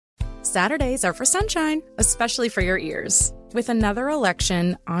Saturdays are for sunshine, especially for your ears. With another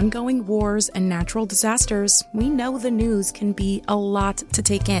election, ongoing wars, and natural disasters, we know the news can be a lot to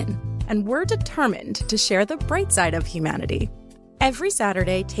take in. And we're determined to share the bright side of humanity. Every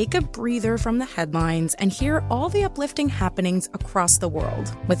Saturday, take a breather from the headlines and hear all the uplifting happenings across the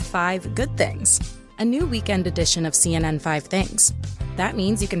world with 5 Good Things, a new weekend edition of CNN 5 Things. That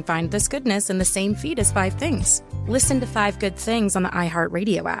means you can find this goodness in the same feed as 5 Things. Listen to 5 Good Things on the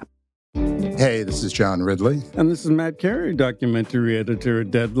iHeartRadio app. Hey, this is John Ridley. And this is Matt Carey, documentary editor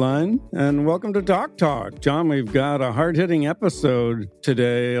at Deadline. And welcome to Doc Talk. John, we've got a hard-hitting episode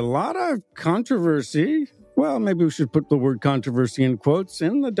today. A lot of controversy. Well, maybe we should put the word controversy in quotes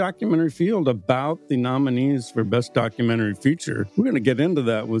in the documentary field about the nominees for Best Documentary Feature. We're going to get into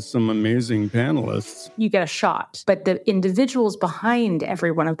that with some amazing panelists. You get a shot, but the individuals behind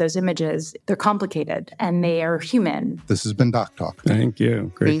every one of those images, they're complicated and they are human. This has been Doc Talk. Thank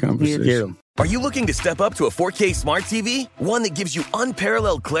you. Great conversation. Thank you. Are you looking to step up to a 4K smart TV? One that gives you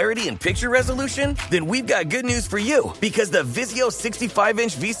unparalleled clarity and picture resolution? Then we've got good news for you, because the Vizio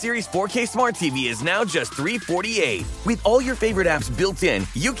 65-inch V-Series 4K smart TV is now just $348. With all your favorite apps built in,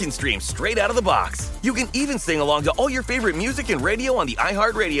 you can stream straight out of the box. You can even sing along to all your favorite music and radio on the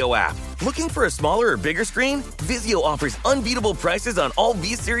iHeartRadio app. Looking for a smaller or bigger screen? Vizio offers unbeatable prices on all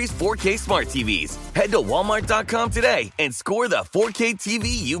V-Series 4K smart TVs. Head to Walmart.com today and score the 4K TV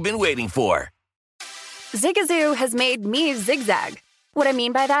you've been waiting for. Zigazoo has made me zigzag. What I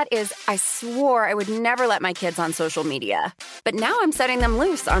mean by that is I swore I would never let my kids on social media. But now I'm setting them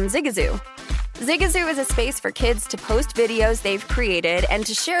loose on Zigazoo. Zigazoo is a space for kids to post videos they've created and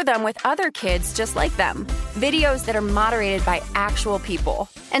to share them with other kids just like them. Videos that are moderated by actual people.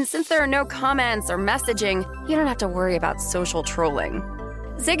 And since there are no comments or messaging, you don't have to worry about social trolling.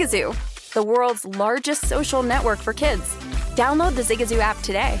 Zigazoo, the world's largest social network for kids. Download the Zigazoo app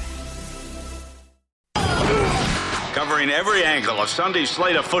today. Covering every angle of Sunday's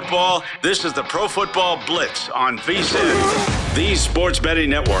slate of football, this is the Pro Football Blitz on VSiN, the sports betting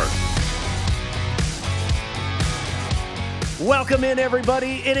network. Welcome in,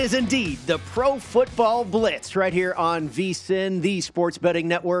 everybody. It is indeed the Pro Football Blitz right here on VSiN, the sports betting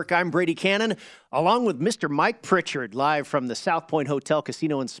network. I'm Brady Cannon, along with Mr. Mike Pritchard, live from the South Point Hotel,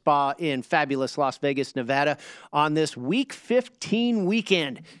 Casino, and Spa in fabulous Las Vegas, Nevada, on this Week 15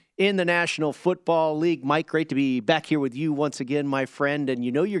 weekend in the National Football League. Mike, great to be back here with you once again, my friend. And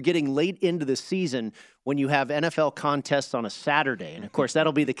you know you're getting late into the season when you have NFL contests on a Saturday. And, of course,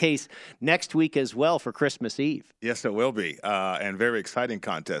 that'll be the case next week as well for Christmas Eve. Yes, it will be. And very exciting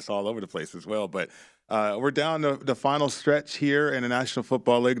contests all over the place as well. But we're down to the final stretch here in the National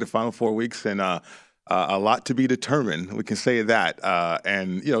Football League, the final 4 weeks, and a lot to be determined. We can say that.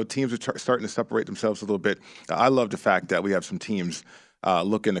 And, you know, teams are starting to separate themselves a little bit. I love the fact that we have some teams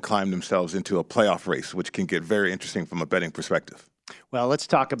looking to climb themselves into a playoff race, which can get very interesting from a betting perspective. Well, let's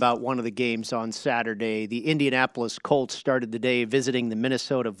talk about one of the games on Saturday. The Indianapolis Colts started the day visiting the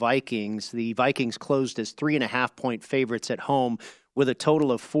Minnesota Vikings. The Vikings closed as 3.5-point favorites at home with a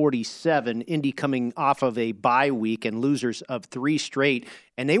total of 47. Indy coming off of a bye week and losers of 3 straight.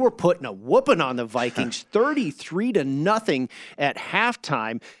 And they were putting a whooping on the Vikings, 33-0 at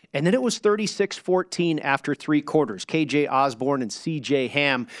halftime. And then it was 36-14 after 3 quarters. K.J. Osborne and C.J.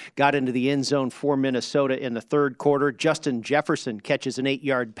 Ham got into the end zone for Minnesota in the third quarter. Justin Jefferson catches an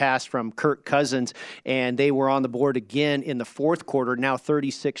 8-yard pass from Kirk Cousins, and they were on the board again in the fourth quarter, now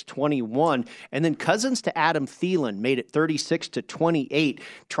 36-21. And then Cousins to Adam Thielen made it 36-28.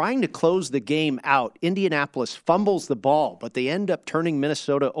 Trying to close the game out, Indianapolis fumbles the ball, but they end up turning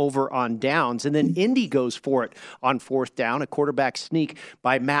Minnesota over on downs. And then Indy goes for it on fourth down, a quarterback sneak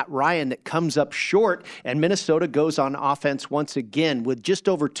by Matt Ryan that comes up short, and Minnesota goes on offense once again with just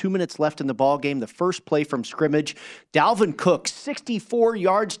over 2 minutes left in the ball game. The first play from scrimmage, Dalvin Cook, 64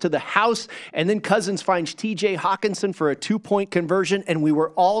 yards to the house, and then Cousins finds T.J. Hawkinson for a 2-point conversion, and we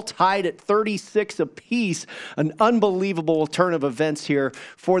were all tied at 36 apiece. An unbelievable turn of events here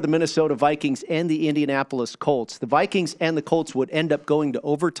for the Minnesota Vikings and the Indianapolis Colts. The Vikings and the Colts would end up going to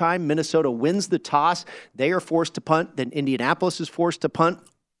overtime. Minnesota wins the toss. They are forced to punt. Then Indianapolis is forced to punt.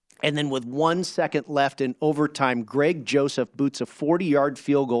 And then with 1 second left in overtime, Greg Joseph boots a 40-yard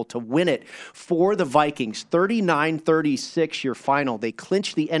field goal to win it for the Vikings. 39-36 your final. They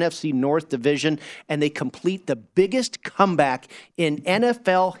clinch the NFC North division, and they complete the biggest comeback in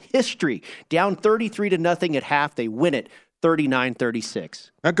NFL history. Down 33-0 at half, they win it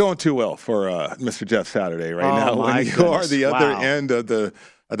 39-36. Not going too well for Mr. Jeff Saturday now. When you are the other end of the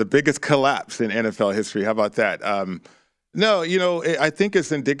biggest collapse in NFL history. How about that? No, you know, I think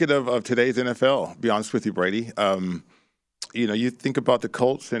it's indicative of today's NFL, to be honest with you, Brady. you think about the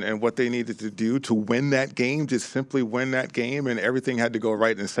Colts and what they needed to do to win that game, just simply win that game, and everything had to go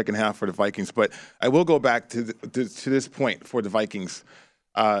right in the second half for the Vikings. But I will go back to this point for the Vikings.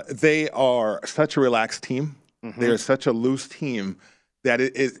 They are such a relaxed team. Mm-hmm. They are such a loose team that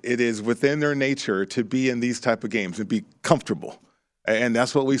it is within their nature to be in these type of games and be comfortable. And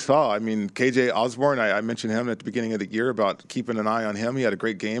that's what we saw. I mean, KJ Osborne, I mentioned him at the beginning of the year about keeping an eye on him. He had a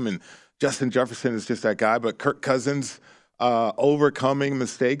great game, and Justin Jefferson is just that guy. But Kirk Cousins overcoming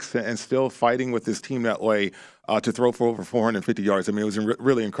mistakes and still fighting with his team that way to throw for over 450 yards. I mean, it was a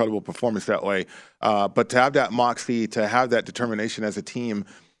really incredible performance that way. But to have that moxie, to have that determination as a team,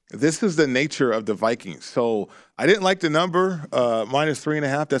 this is the nature of the Vikings. So I didn't like the number,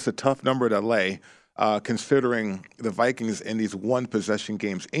 -3.5. That's a tough number to lay, considering the Vikings in these one-possession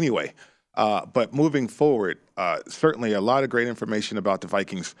games anyway. But moving forward, certainly a lot of great information about the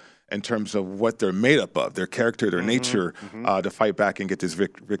Vikings in terms of what they're made up of, their character, their nature, to fight back and get this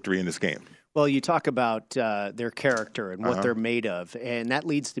victory in this game. Well, you talk about their character and what they're made of, and that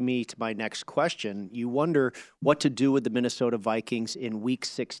leads me to my next question. You wonder what to do with the Minnesota Vikings in Week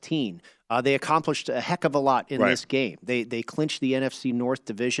 16. They accomplished a heck of a lot in this game. They clinched the NFC North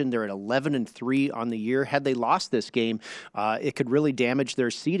division. They're at 11-3 on the year. Had they lost this game, it could really damage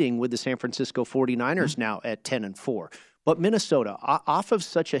their seeding with the San Francisco 49ers now at 10-4. But Minnesota, off of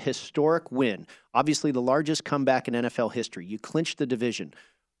such a historic win, obviously the largest comeback in NFL history, you clinched the division.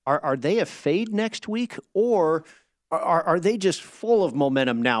 Are they a fade next week, or are they just full of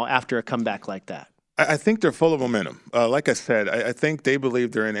momentum now after a comeback like that? I think they're full of momentum. Like I said, I think they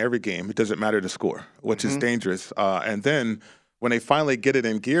believe they're in every game. It doesn't matter the score, which is dangerous. And then when they finally get it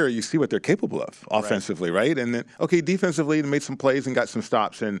in gear, you see what they're capable of offensively, right? And then, defensively, they made some plays and got some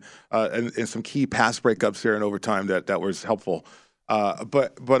stops and some key pass breakups there in overtime that was helpful.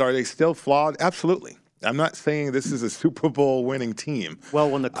 But are they still flawed? Absolutely. I'm not saying this is a Super Bowl winning team. Well,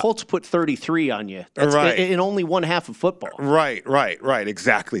 when the Colts put 33 on you, that's in only one half of football. Right.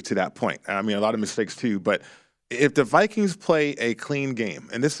 Exactly to that point. I mean, a lot of mistakes too. But if the Vikings play a clean game,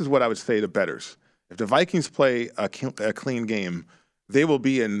 and this is what I would say to bettors, if the Vikings play a clean game, they will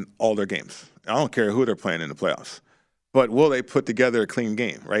be in all their games. I don't care who they're playing in the playoffs. But will they put together a clean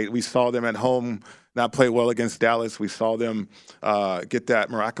game, right? We saw them at home not play well against Dallas. We saw them get that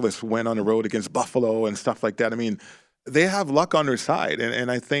miraculous win on the road against Buffalo and stuff like that. I mean, they have luck on their side. And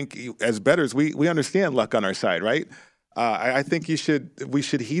I think as bettors, we understand luck on our side, right? I think we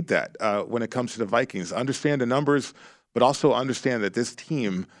should heed that when it comes to the Vikings. Understand the numbers, but also understand that this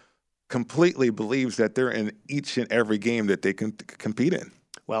team completely believes that they're in each and every game that they can compete in.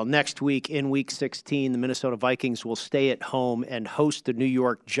 Well, next week in Week 16, the Minnesota Vikings will stay at home and host the New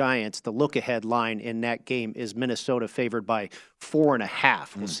York Giants. The look-ahead line in that game is Minnesota favored by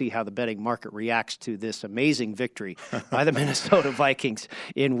 4.5. We'll see how the betting market reacts to this amazing victory by the Minnesota Vikings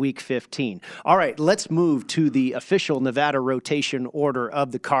in Week 15. All right, let's move to the official Nevada rotation order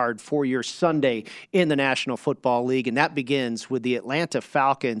of the card for your Sunday in the National Football League, and that begins with the Atlanta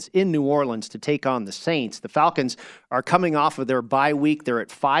Falcons in New Orleans to take on the Saints. The Falcons are coming off of their bye week. They're at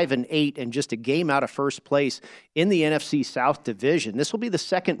 5-8 and just a game out of first place in the NFC South Division. This will be the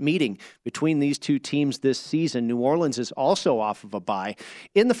second meeting between these two teams this season. New Orleans is also off of a bye.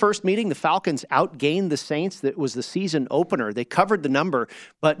 In the first meeting, the Falcons outgained the Saints. That was the season opener. They covered the number,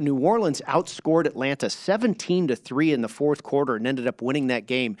 but New Orleans outscored Atlanta 17-3 in the fourth quarter and ended up winning that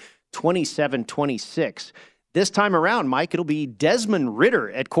game 27-26. This time around, Mike, it'll be Desmond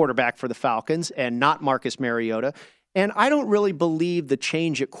Ridder at quarterback for the Falcons and not Marcus Mariota. And I don't really believe the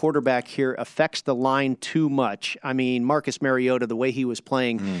change at quarterback here affects the line too much. I mean, Marcus Mariota, the way he was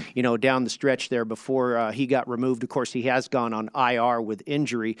playing, down the stretch there before he got removed. Of course, he has gone on IR with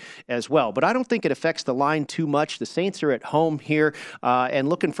injury as well. But I don't think it affects the line too much. The Saints are at home here and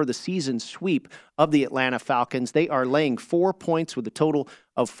looking for the season sweep of the Atlanta Falcons. They are laying 4 points with a total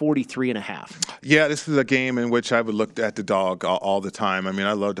of 43.5. Yeah, this is a game in which I would look at the dog all the time. I mean,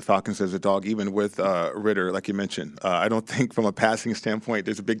 I love the Falcons as a dog, even with Ridder, like you mentioned. I don't think from a passing standpoint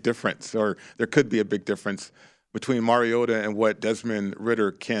there's a big difference, or there could be a big difference between Mariota and what Desmond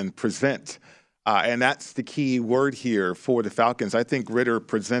Ridder can present. And that's the key word here for the Falcons. I think Ridder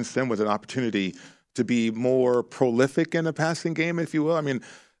presents them with an opportunity to be more prolific in the passing game, if you will. I mean,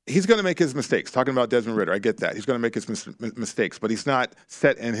 he's going to make his mistakes. Talking about Desmond Ridder, I get that. He's going to make his mistakes, but he's not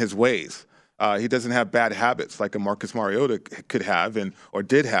set in his ways. He doesn't have bad habits like a Marcus Mariota could have or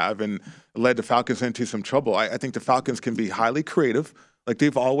did have and led the Falcons into some trouble. I think the Falcons can be highly creative like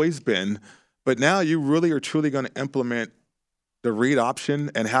they've always been, but now you really are truly going to implement the read option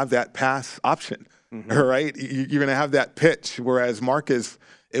and have that pass option. right? You're going to have that pitch, whereas Marcus,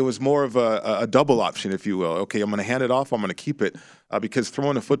 it was more of a double option, if you will. Okay, I'm going to hand it off, I'm going to keep it, because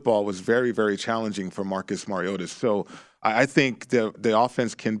throwing the football was very, very challenging for Marcus Mariota. So I think the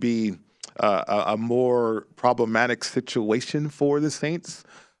offense can be a more problematic situation for the Saints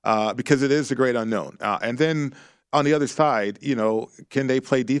because it is a great unknown. And then on the other side, can they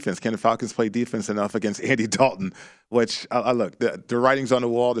play defense? Can the Falcons play defense enough against Andy Dalton? Which, look, the writing's on the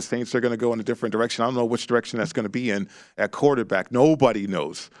wall. The Saints are going to go in a different direction. I don't know which direction that's going to be in at quarterback. Nobody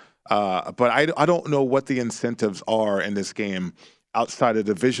knows. But I don't know what the incentives are in this game outside a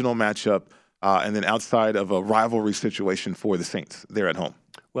divisional matchup and then outside of a rivalry situation for the Saints there at home.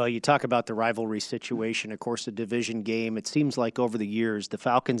 Well, you talk about the rivalry situation, of course, a division game. It seems like over the years, the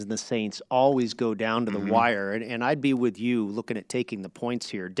Falcons and the Saints always go down to the wire. And I'd be with you looking at taking the points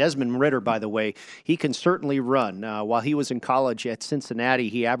here. Desmond Ridder, by the way, he can certainly run. While he was in college at Cincinnati,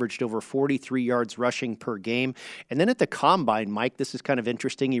 he averaged over 43 yards rushing per game. And then at the Combine, Mike, this is kind of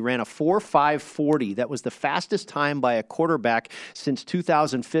interesting. He ran a 4.540. That was the fastest time by a quarterback since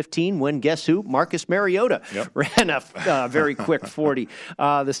 2015 when, guess who? Marcus Mariota ran a very quick 40.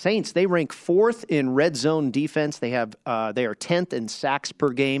 The Saints, they rank 4th in red zone defense. They are 10th in sacks per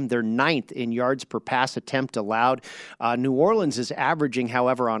game. They're 9th in yards per pass attempt allowed. New Orleans is averaging,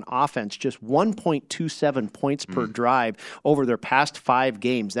 however, on offense, just 1.27 points per drive over their past 5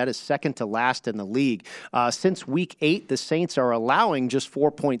 games. That is second to last in the league. Since week 8, the Saints are allowing just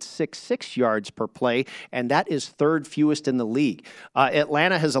 4.66 yards per play, and that is 3rd fewest in the league.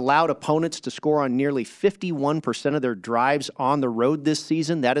 Atlanta has allowed opponents to score on nearly 51% of their drives on the road this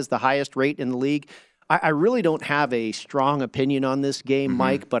season. That is the highest rate in the league. I really don't have a strong opinion on this game,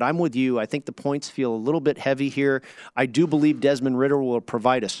 Mike, but I'm with you. I think the points feel a little bit heavy here. I do believe Desmond Ridder will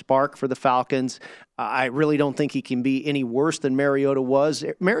provide a spark for the Falcons. I really don't think he can be any worse than Mariota was.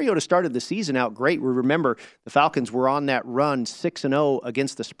 Mariota started the season out great. We remember the Falcons were on that run 6-0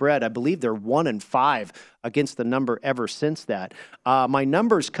 against the spread. I believe they're 1-5 against the number ever since that. My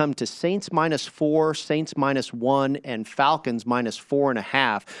numbers come to Saints -4, Saints -1, and Falcons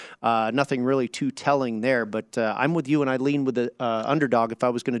 -4.5. Nothing really too telling there, but I'm with you, and I lean with the underdog if I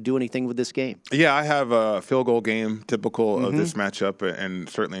was going to do anything with this game. Yeah, I have a field goal game typical of this matchup, and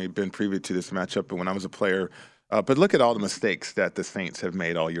certainly been privy to this matchup when I was a player. But look at all the mistakes that the Saints have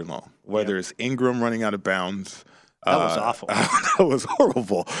made all year long, whether it's Ingram running out of bounds. That was awful. That was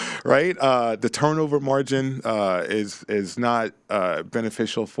horrible, right? The turnover margin is not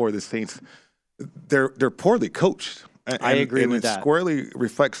beneficial for the Saints. They're poorly coached. I agree with that. And it squarely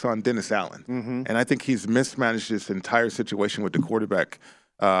reflects on Dennis Allen. And I think he's mismanaged this entire situation with the quarterback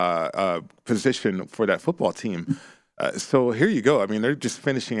position for that football team. So here you go. I mean, they're just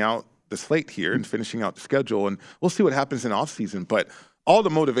finishing out the slate here and finishing out the schedule, and we'll see what happens in offseason. But all the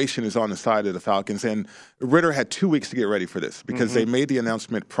motivation is on the side of the Falcons, and Ridder had 2 weeks to get ready for this because they made the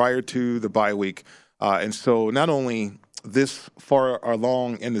announcement prior to the bye week. And so not only this far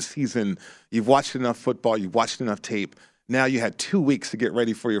along in the season, you've watched enough football, you've watched enough tape. Now you had 2 weeks to get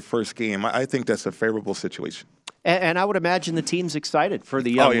ready for your first game. I think that's a favorable situation. And I would imagine the team's excited for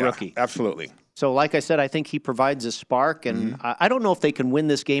the young rookie. Absolutely. So like I said, I think he provides a spark, and I don't know if they can win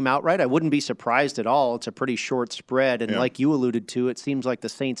this game outright. I wouldn't be surprised at all. It's a pretty short spread, and like you alluded to, it seems like the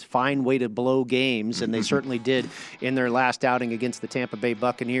Saints find way to blow games, and they certainly did in their last outing against the Tampa Bay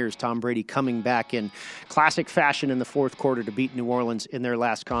Buccaneers. Tom Brady coming back in classic fashion in the fourth quarter to beat New Orleans in their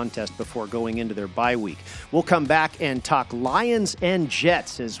last contest before going into their bye week. We'll come back and talk Lions and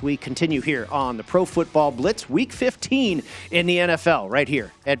Jets as we continue here on the Pro Football Blitz, Week 15 in the NFL, right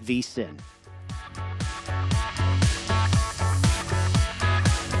here at VSiN.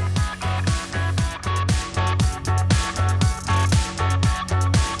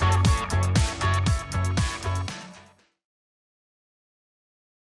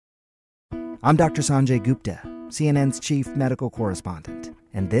 I'm Dr. Sanjay Gupta, CNN's chief medical correspondent,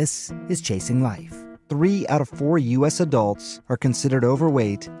 and this is Chasing Life. 3 out of 4 U.S. adults are considered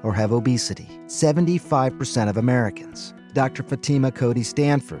overweight or have obesity. 75% of Americans. Dr. Fatima Cody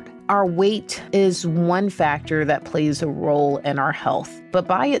Stanford. Our weight is one factor that plays a role in our health, but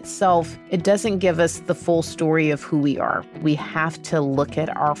by itself, it doesn't give us the full story of who we are. We have to look at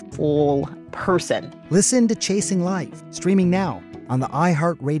our full person. Listen to Chasing Life, streaming now on the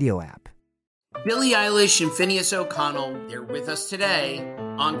iHeartRadio app. Billie Eilish and Phineas O'Connell, they're with us today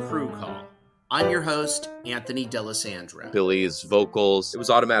on Crew Call. I'm your host, Anthony D'Alessandro. Billie's vocals, it was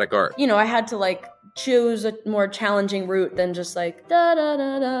automatic art. You know, I had to choose a more challenging route than just da da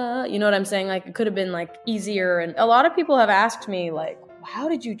da da. You know what I'm saying? It could have been easier. And a lot of people have asked me how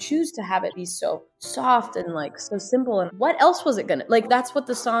did you choose to have it be so soft and like so simple? And what else was it gonna, like, that's what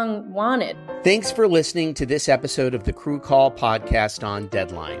the song wanted. Thanks for listening to this episode of the Crew Call podcast on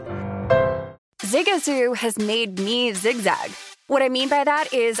Deadline. Zigazoo has made me zigzag. What I mean by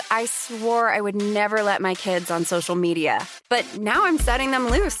that is I swore I would never let my kids on social media, but now I'm setting them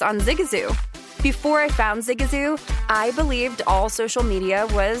loose on Zigazoo. Before I found Zigazoo, I believed all social media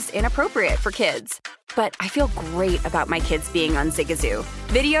was inappropriate for kids. But I feel great about my kids being on Zigazoo.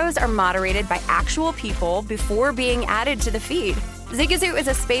 Videos are moderated by actual people before being added to the feed. Zigazoo is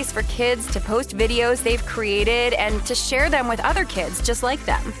a space for kids to post videos they've created and to share them with other kids just like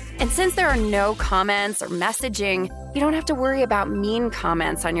them. And since there are no comments or messaging, you don't have to worry about mean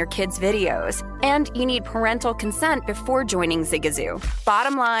comments on your kids' videos. And you need parental consent before joining Zigazoo.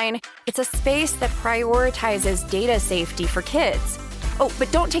 Bottom line, it's a space that prioritizes data safety for kids. Oh,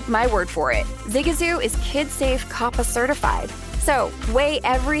 but don't take my word for it. Zigazoo is KidSafe COPPA certified. So weigh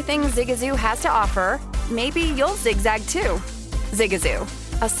everything Zigazoo has to offer. Maybe you'll zigzag too. Zigazoo,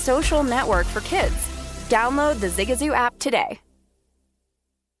 a social network for kids. Download the Zigazoo app today.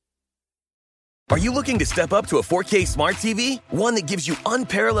 Are you looking to step up to a 4K smart TV? One that gives you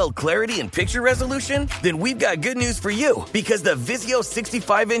unparalleled clarity and picture resolution? Then we've got good news for you, because the Vizio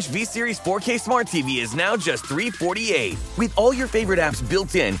 65-inch V-Series 4K smart TV is now just $348. With all your favorite apps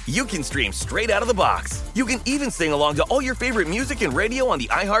built in, you can stream straight out of the box. You can even sing along to all your favorite music and radio on the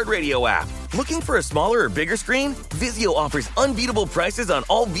iHeartRadio app. Looking for a smaller or bigger screen? Vizio offers unbeatable prices on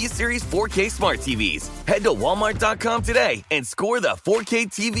all V-Series 4K smart TVs. Head to Walmart.com today and score the 4K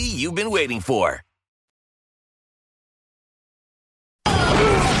TV you've been waiting for.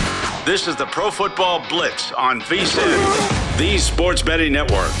 This is the Pro Football Blitz on VSiN, the Sports Betting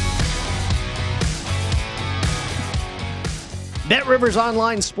Network. BetRivers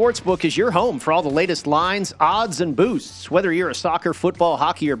Online Sportsbook is your home for all the latest lines, odds, and boosts. Whether you're a soccer, football,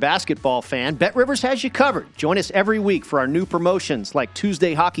 hockey, or basketball fan, BetRivers has you covered. Join us every week for our new promotions like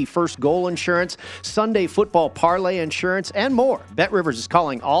Tuesday Hockey First Goal Insurance, Sunday Football Parlay Insurance, and more. BetRivers is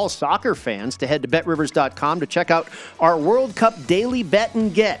calling all soccer fans to head to BetRivers.com to check out our World Cup Daily Bet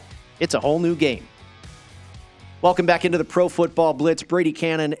and Get. It's a whole new game. Welcome back into the Pro Football Blitz. Brady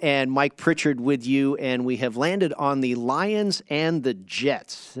Cannon and Mike Pritchard with you, and we have landed on the Lions and the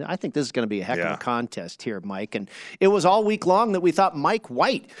Jets. I think this is going to be a heck of a contest here, Mike. And it was all week long that we thought Mike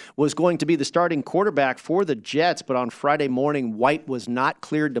White was going to be the starting quarterback for the Jets, but on Friday morning, White was not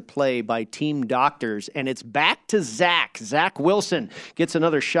cleared to play by team doctors, and it's back to Zach. Zach Wilson gets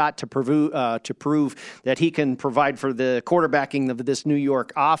another shot to prove that he can provide for the quarterbacking of this New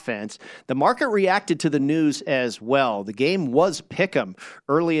York offense. The market reacted to the news as well. The game was pick'em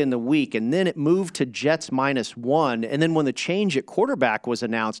early in the week, and then it moved to Jets -1. And then when the change at quarterback was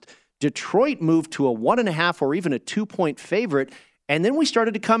announced, Detroit moved to a 1.5 or even a 2-point favorite. And then we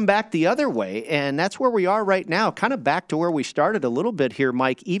started to come back the other way, and that's where we are right now, kind of back to where we started a little bit here,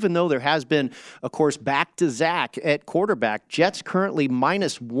 Mike, even though there has been, of course, back to Zach at quarterback. Jets currently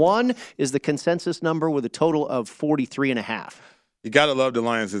 -1 is the consensus number with a total of 43.5. You got to love the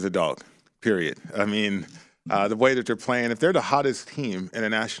Lions as a dog, period. I mean, the way that they're playing, if they're the hottest team in the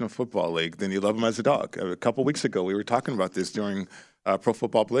National Football League, then you love them as a dog. A couple weeks ago, we were talking about this during Pro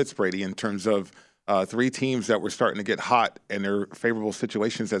Football Blitz, Brady, in terms of three teams that were starting to get hot in their favorable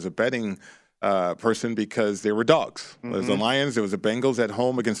situations as a betting person because they were dogs. Mm-hmm. It was the Lions, it was the Bengals at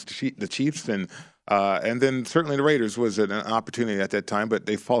home against the Chiefs, and then certainly the Raiders was an opportunity at that time, but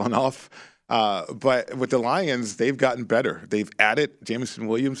they've fallen off. But with the Lions, they've gotten better. They've added Jameson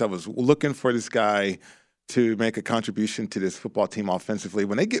Williams. I was looking for this guy to make a contribution to this football team offensively.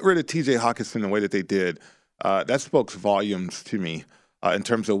 When they get rid of T.J. Hockenson the way that they did, that spoke volumes to me in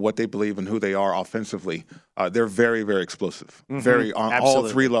terms of what they believe and who they are offensively. They're very, very explosive, very on all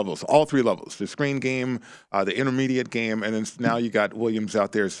three levels. The screen game, the intermediate game, and then now you got Williams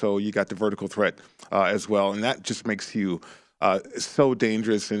out there, so you got the vertical threat as well, and that just makes you so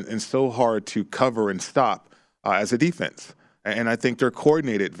dangerous and so hard to cover and stop as a defense. And I think they're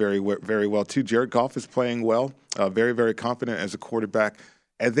coordinated very, very well, too. Jared Goff is playing well, very, very confident as a quarterback.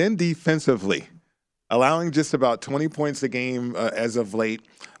 And then defensively, allowing just about 20 points a game as of late,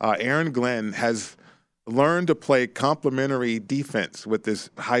 Aaron Glenn has learned to play complementary defense with this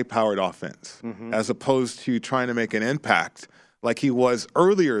high-powered offense, as opposed to trying to make an impact like he was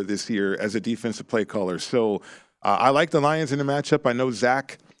earlier this year as a defensive play caller. So I like the Lions in the matchup. I know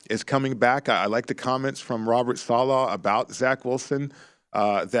Zach is coming back. I like the comments from Robert Saleh about Zach Wilson,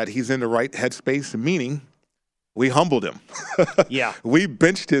 that he's in the right headspace, meaning we humbled him. Yeah. We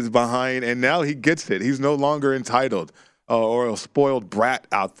benched his behind, and now he gets it. He's no longer entitled or a spoiled brat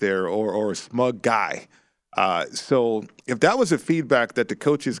out there or a smug guy. So if that was a feedback that the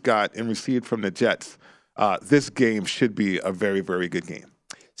coaches got and received from the Jets, this game should be a very, very good game.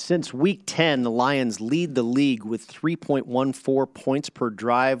 Since week 10, the Lions lead the league with 3.14 points per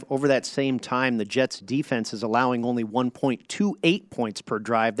drive. Over that same time, the Jets' defense is allowing only 1.28 points per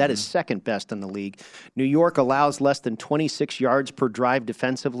drive. That is second best in the league. New York allows less than 26 yards per drive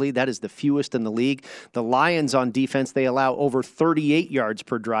defensively. That is the fewest in the league. The Lions on defense, they allow over 38 yards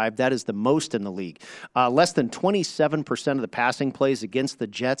per drive. That is the most in the league. Less than 27% of the passing plays against the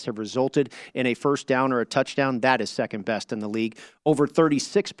Jets have resulted in a first down or a touchdown. That is second best in the league. Over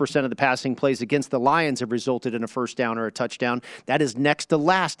 36% of the passing plays against the Lions have resulted in a first down or a touchdown. That is next to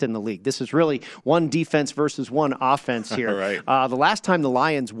last in the league. This is really one defense versus one offense here. Right. The last time the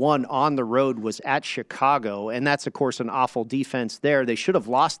Lions won on the road was at Chicago, and that's, of course, an awful defense there. They should have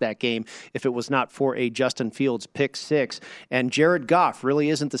lost that game if it was not for a Justin Fields pick six. And Jared Goff really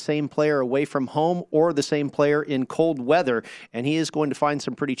isn't the same player away from home or the same player in cold weather, and he is going to find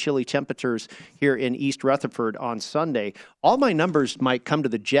some pretty chilly temperatures here in East Rutherford on Sunday. All my numbers might come to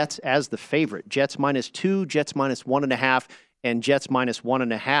the Jets as the favorite. Jets -2, Jets -1.5, and Jets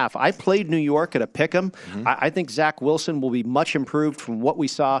 -1.5. I played New York at a pick'em. I think Zach Wilson will be much improved from what we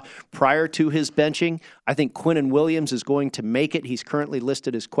saw prior to his benching. I think Quinnen Williams is going to make it. He's currently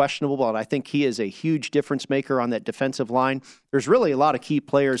listed as questionable, and I think he is a huge difference maker on that defensive line. There's really a lot of key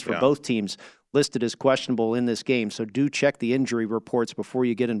players for both teams listed as questionable in this game, so do check the injury reports before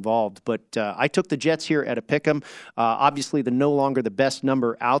you get involved. But I took the Jets here at a pick'em. Obviously, no longer the best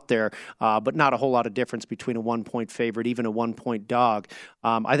number out there, but not a whole lot of difference between a 1-point favorite, even a 1-point dog.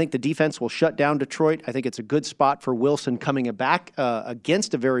 I think the defense will shut down Detroit. I think it's a good spot for Wilson coming back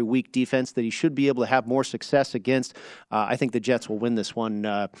against a very weak defense that he should be able to have more success against. I think the Jets will win this one.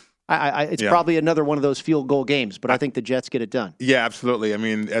 It's probably another one of those field goal games, but I think the Jets get it done. Yeah, absolutely. I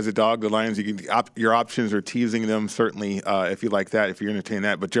mean, as a dog, the Lions, your options are teasing them, certainly, if you like that, if you entertain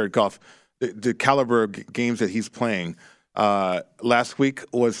that. But Jared Goff, the caliber of games that he's playing, last week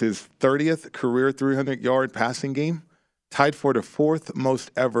was his 30th career 300-yard passing game, tied for the 4th most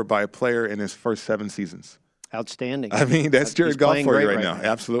ever by a player in his first 7 seasons. Outstanding. I mean, that's Jared Goff for you right now.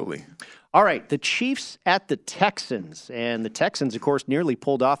 Absolutely. All right, the Chiefs at the Texans. And the Texans, of course, nearly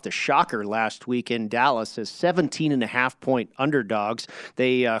pulled off the shocker last week in Dallas as 17.5-point underdogs.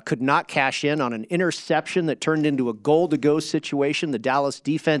 They could not cash in on an interception that turned into a goal-to-go situation. The Dallas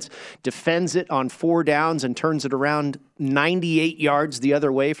defense defends it on 4 downs and turns it around 98 yards the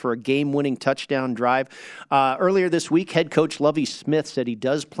other way for a game-winning touchdown drive. Earlier this week, head coach Lovie Smith said he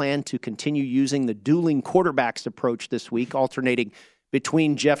does plan to continue using the dueling quarterbacks approach this week, alternating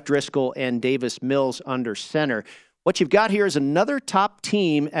between Jeff Driscoll and Davis Mills under center. What you've got here is another top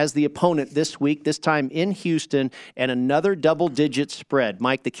team as the opponent this week, this time in Houston, and another double-digit spread.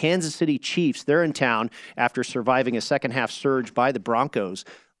 Mike, the Kansas City Chiefs, they're in town after surviving a second-half surge by the Broncos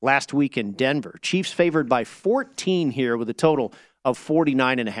last week in Denver. Chiefs favored by 14 here with a total of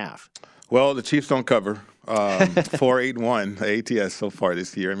 49.5. Well, the Chiefs don't cover. 4-8-1 ATS so far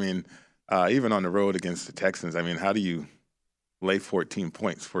this year. I mean, even on the road against the Texans, I mean, how do you lay 14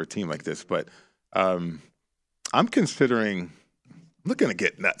 points for a team like this? But I'm considering – I'm looking to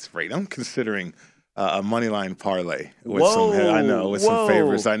get nuts, right? I'm considering a moneyline parlay with some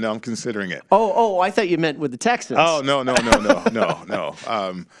favorites. I know I'm considering it. I thought you meant with the Texans. Oh, no.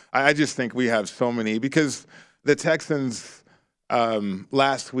 I just think we have so many because the Texans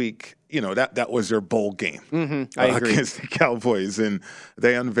last week, that was their bowl game I agree. Against the Cowboys, and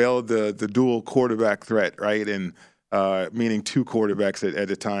they unveiled the dual quarterback threat, right? And meaning 2 quarterbacks at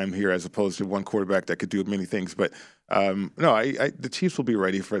a time here as opposed to 1 quarterback that could do many things. But the Chiefs will be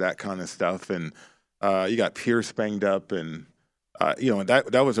ready for that kind of stuff. And you got Pierce banged up, and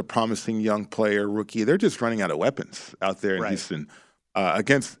that was a promising young player, rookie. They're just running out of weapons out there in Houston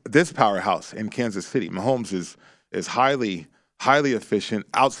against this powerhouse in Kansas City. Mahomes is highly efficient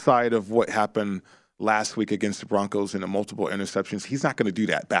outside of what happened last week against the Broncos in the multiple interceptions. He's not going to do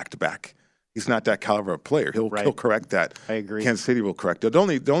that back to back. He's not that caliber of player. He'll correct that. I agree. Kansas City will correct it. The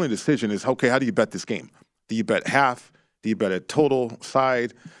only decision is, okay, how do you bet this game? Do you bet half? Do you bet a total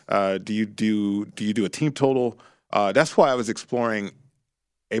side? Do you do a team total? That's why I was exploring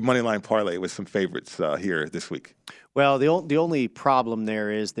a moneyline parlay with some favorites here this week. Well, the only problem there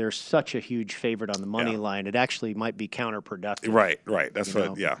is there's such a huge favorite on the money line. It actually might be counterproductive. Right. That's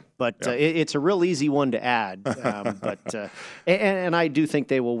what. Yeah. But it's a real easy one to add. And I do think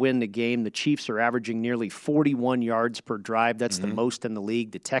they will win the game. The Chiefs are averaging nearly 41 yards per drive. That's the most in the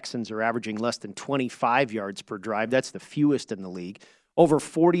league. The Texans are averaging less than 25 yards per drive. That's the fewest in the league. Over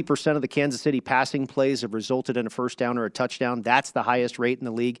 40% of the Kansas City passing plays have resulted in a first down or a touchdown. That's the highest rate in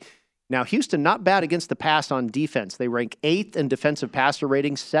the league. Now, Houston, not bad against the pass on defense. They rank 8th in defensive passer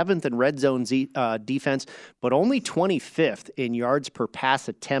rating, 7th in red zone defense, but only 25th in yards per pass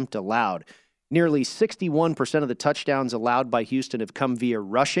attempt allowed. Nearly 61% of the touchdowns allowed by Houston have come via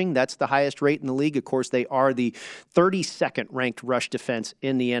rushing. That's the highest rate in the league. Of course, they are the 32nd ranked rush defense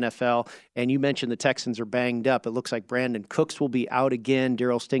in the NFL. And you mentioned the Texans are banged up. It looks like Brandon Cooks will be out again,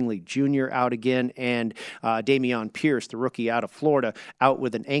 Darryl Stingley Jr. out again, and Dameon Pierce, the rookie out of Florida, out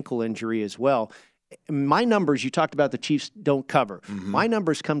with an ankle injury as well. My numbers, you talked about the Chiefs don't cover. Mm-hmm. My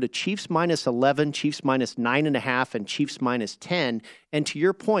numbers come to Chiefs minus 11, Chiefs minus 9.5, and Chiefs minus 10. And to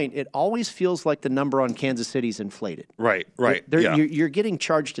your point, it always feels like the number on Kansas City's inflated. Right. Yeah. You're getting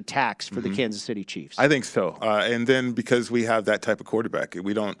charged a tax for the Kansas City Chiefs. I think so. And then because we have that type of quarterback,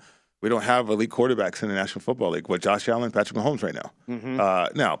 we don't have elite quarterbacks in the National Football League. What, Josh Allen, Patrick Mahomes right now.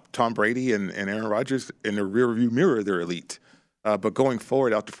 Mm-hmm. Now, Tom Brady and Aaron Rodgers, in the rearview mirror, they're elite. But going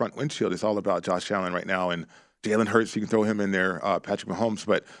forward out the front windshield, it's all about Josh Allen right now. And Jalen Hurts, you can throw him in there, Patrick Mahomes.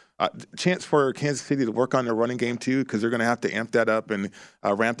 But chance for Kansas City to work on their running game, too, because they're going to have to amp that up and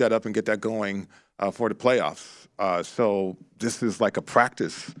ramp that up and get that going for the playoffs. So this is like a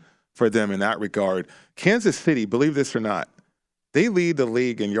practice for them in that regard. Kansas City, believe this or not, they lead the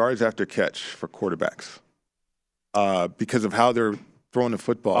league in yards after catch for quarterbacks because of how they're throwing the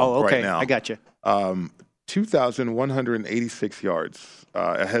football right now. I got you. 2,186 yards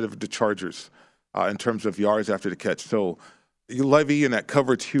ahead of the Chargers in terms of yards after the catch. So you Levy in that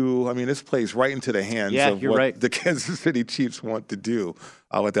cover two, I mean, this plays right into the hands of what the Kansas City Chiefs want to do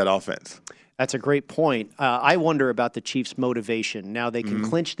with that offense. That's a great point. I wonder about the Chiefs' motivation. Now, they can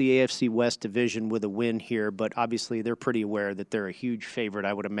clinch the AFC West division with a win here, but obviously they're pretty aware that they're a huge favorite,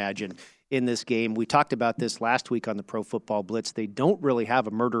 I would imagine, in this game. We talked about this last week on the Pro Football Blitz. They don't really have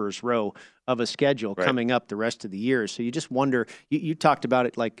a murderer's row of a schedule coming up the rest of the year. So you just wonder, you talked about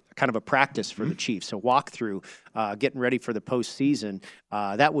it like kind of a practice for the Chiefs, a walkthrough, getting ready for the postseason.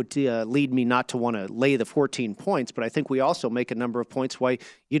 That would lead me not to want to lay the 14 points, but I think we also make a number of points why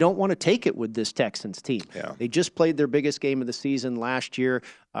you don't want to take it with this Texans team. Yeah. They just played their biggest game of the season last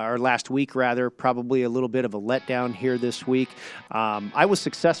week, probably a little bit of a letdown here this week. I was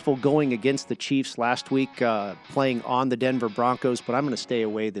successful going against the Chiefs last week, playing on the Denver Broncos, but I'm going to stay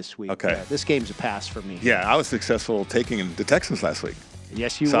away this week. Okay. This game's a pass for me. Yeah, I was successful taking the Texans last week.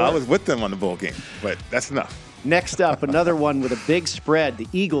 Yes, you were. So I was with them on the bowl game, but that's enough. Next up, another one with a big spread, the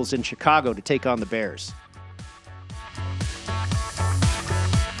Eagles in Chicago to take on the Bears.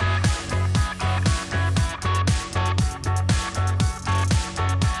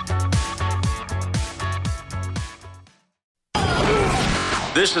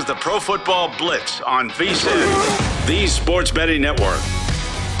 This is the Pro Football Blitz on VSiN, the Sports Betting Network.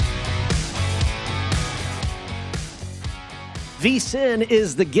 VSiN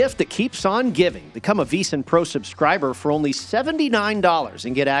is the gift that keeps on giving. Become a VSiN Pro subscriber for only $79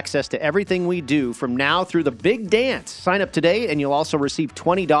 and get access to everything we do from now through the big dance. Sign up today and you'll also receive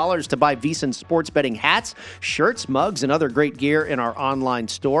 $20 to buy VSiN sports betting hats, shirts, mugs, and other great gear in our online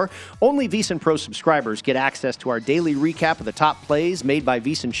store. Only VSiN Pro subscribers get access to our daily recap of the top plays made by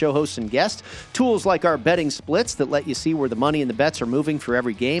VSiN show hosts and guests, tools like our betting splits that let you see where the money and the bets are moving for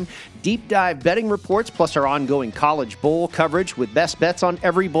every game, deep dive betting reports, plus our ongoing college bowl coverage with best bets on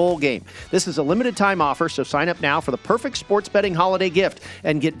every bowl game. This is a limited time offer, so sign up now for the perfect sports betting holiday gift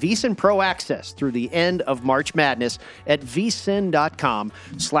and get VSiN Pro access through the end of March Madness at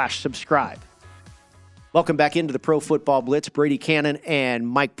vsin.com/subscribe. Welcome back into the Pro Football Blitz. Brady Cannon and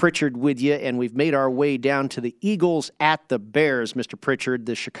Mike Pritchard with you, and we've made our way down to the Eagles at the Bears, Mr. Pritchard.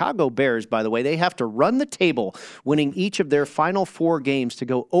 The Chicago Bears, by the way, they have to run the table, winning each of their final 4 games to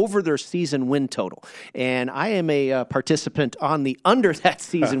go over their season win total. And I am a participant on the under that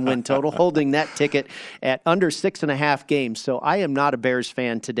season win total, holding that ticket at under 6.5 games. So I am not a Bears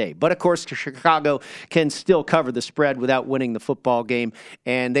fan today. But, of course, Chicago can still cover the spread without winning the football game,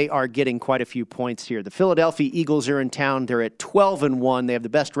 and they are getting quite a few points here. The Philadelphia Eagles are in town. They're at 12-1. They have the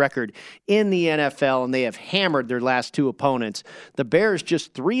best record in the NFL, and they have hammered their last 2 opponents. The Bears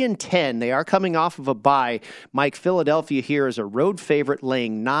just 3-10. They are coming off of a bye. Mike, Philadelphia here is a road favorite,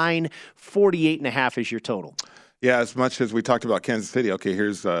 laying 9. 48.5 is your total. Yeah, as much as we talked about Kansas City, okay,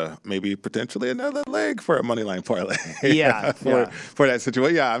 here's maybe potentially another leg for a money line parlay. For that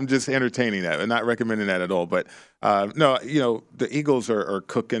situation. Yeah, I'm just entertaining that and not recommending that at all. But no, the Eagles are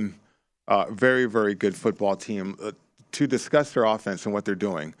cooking. Very, very good football team. To discuss their offense and what they're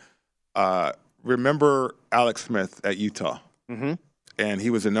doing, remember Alex Smith at Utah? Mm-hmm. And he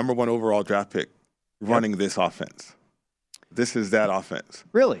was a number 1 overall draft pick running this offense. This is that offense.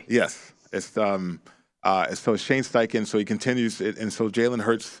 Really? Yes. It's so Shane Steichen, so he continues, and so Jalen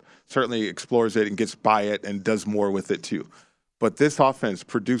Hurts certainly explores it and gets by it and does more with it too. But this offense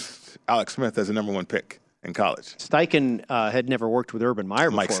produced Alex Smith as a number 1 pick in college. Steichen had never worked with Urban Meyer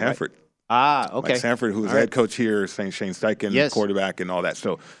before, Mike Sanford. Right? Okay. Mike Sanford, who's the head coach here, Shane Steichen, quarterback and all that.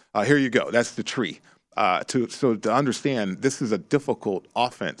 So here you go. That's the tree. To understand, this is a difficult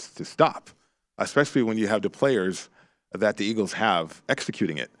offense to stop, especially when you have the players that the Eagles have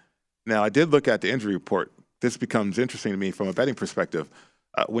executing it. Now, I did look at the injury report. This becomes interesting to me from a betting perspective.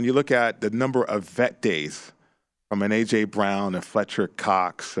 When you look at the number of vet days from an A.J. Brown, a Fletcher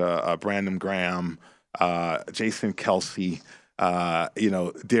Cox, Brandon Graham, Jason Kelsey,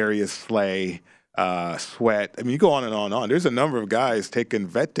 Darius Slay, Sweat. I mean, you go on and on and on. There's a number of guys taking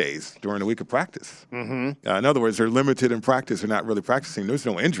vet days during the week of practice. Mm-hmm. In other words, they're limited in practice. They're not really practicing. There's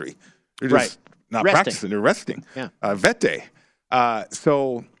no injury. They're just not practicing. They're resting. Yeah. Vet day.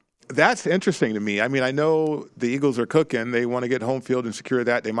 So that's interesting to me. I mean, I know the Eagles are cooking. They want to get home field and secure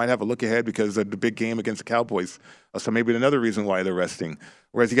that. They might have a look ahead because of the big game against the Cowboys. So maybe another reason why they're resting.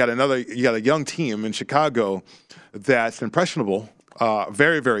 Whereas you got a young team in Chicago that's impressionable,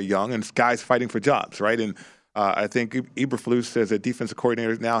 very, very young, and guys fighting for jobs, right? And I think Eberflus, as a defensive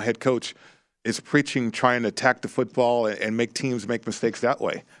coordinator, now head coach, is preaching trying to attack the football and make teams make mistakes that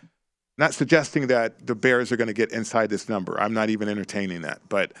way. Not suggesting that the Bears are going to get inside this number. I'm not even entertaining that.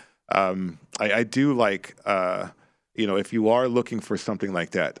 But I do like, if you are looking for something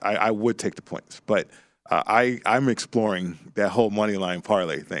like that, I would take the points. But I'm exploring that whole money line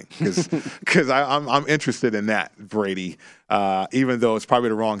parlay thing because I'm interested in that, Brady, even though it's probably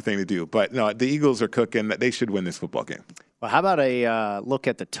the wrong thing to do. But no, the Eagles are cooking. They should win this football game. Well, how about a look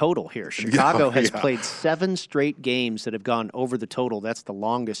at the total here? Chicago has played 7 straight games that have gone over the total. That's the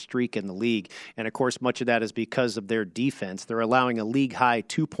longest streak in the league. And, of course, much of that is because of their defense. They're allowing a league-high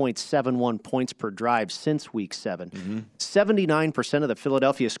 2.71 points per drive since Week 7. Mm-hmm. 79% of the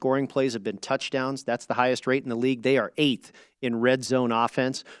Philadelphia scoring plays have been touchdowns. That's the highest rate in the league. They are 8th in red zone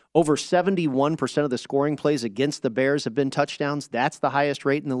offense. Over 71% of the scoring plays against the Bears have been touchdowns. That's the highest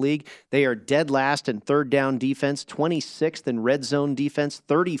rate in the league. They are dead last in third down defense, 26th in red zone defense,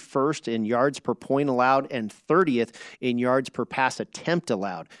 31st in yards per point allowed, and 30th in yards per pass attempt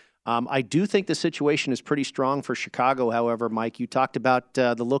allowed. I do think the situation is pretty strong for Chicago, however, Mike. You talked about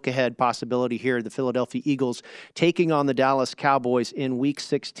the look-ahead possibility here, the Philadelphia Eagles taking on the Dallas Cowboys in Week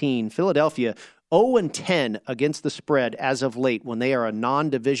 16. Philadelphia 0-10 against the spread as of late when they are a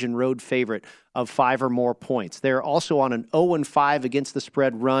non-division road favorite of 5 or more points. They're also on an 0-5 against the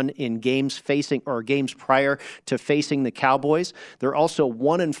spread run in games prior to facing the Cowboys. They're also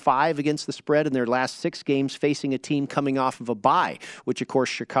 1-5 against the spread in their last 6 games facing a team coming off of a bye, which of course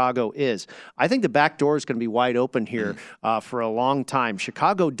Chicago is. I think the back door is going to be wide open here for a long time.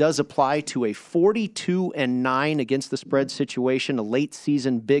 Chicago does apply to a 42-9 against the spread situation, a late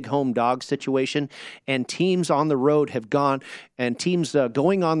season big home dog situation, and teams on the road have gone, and teams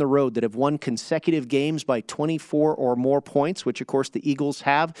going on the road that have won consecutive games by 24 or more points, which of course the Eagles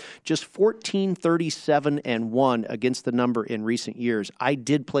have, just 14-37-1 against the number in recent years. I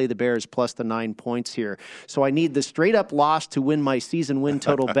did play the Bears plus the 9 points here. So I need the straight up loss to win my season win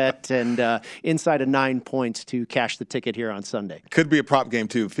total bet and inside of 9 points to cash the ticket here on Sunday. Could be a prop game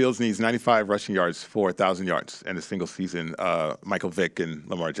too. Fields needs 95 rushing yards for 1,000 yards in a single season. Michael Vick and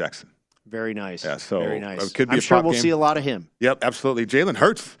Lamar Jackson. Very nice. Yeah, so very nice. Could be I'm a sure prop we'll game. see a lot of him. Yep, absolutely. Jalen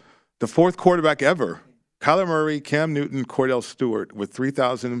Hurts, the 4th quarterback ever. Kyler Murray, Cam Newton, Cordell Stewart with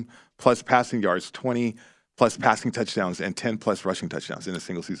 3,000-plus passing yards, 20-plus passing touchdowns, and 10-plus rushing touchdowns in a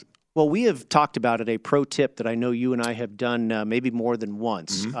single season. Well, we have talked about it, a pro tip that I know you and I have done maybe more than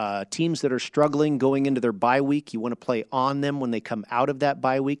once. Mm-hmm. Teams that are struggling going into their bye week, you want to play on them when they come out of that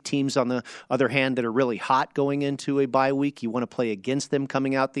bye week. Teams, on the other hand, that are really hot going into a bye week, you want to play against them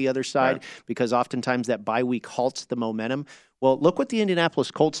coming out the other side because oftentimes that bye week halts the momentum. Well, look what the Indianapolis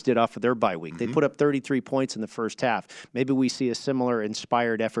Colts did off of their bye week. They put up 33 points in the first half. Maybe we see a similar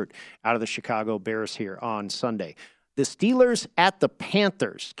inspired effort out of the Chicago Bears here on Sunday. The Steelers at the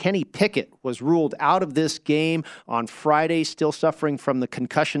Panthers. Kenny Pickett was ruled out of this game on Friday, still suffering from the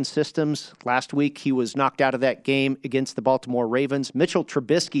concussion systems. Last week, he was knocked out of that game against the Baltimore Ravens. Mitchell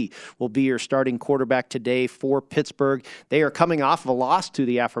Trubisky will be your starting quarterback today for Pittsburgh. They are coming off of a loss to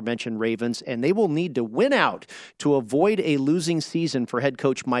the aforementioned Ravens, and they will need to win out to avoid a losing season for head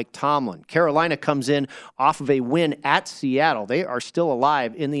coach Mike Tomlin. Carolina comes in off of a win at Seattle. They are still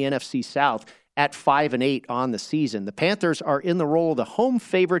alive in the NFC South at 5-8 on the season. The Panthers are in the role of the home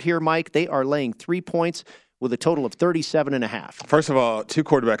favorite here, Mike. They are laying 3 points with a total of 37.5. First of all, 2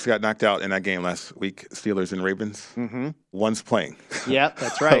 quarterbacks got knocked out in that game last week, Steelers and Ravens. Mm-hmm. One's playing. Yeah,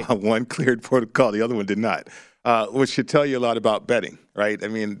 that's right. One cleared protocol. The other one did not, which should tell you a lot about betting, right? I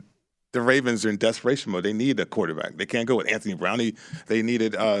mean, the Ravens are in desperation mode. They need a quarterback. They can't go with Anthony Brown. They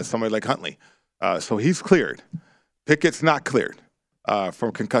needed somebody like Huntley. So he's cleared. Pickett's not cleared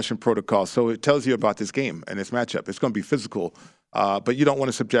from concussion protocol. So it tells you about this game and this matchup. It's going to be physical, but you don't want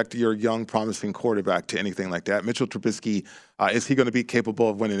to subject your young, promising quarterback to anything like that. Mitchell Trubisky, is he going to be capable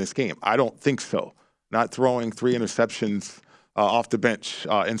of winning this game? I don't think so. Not throwing 3 interceptions off the bench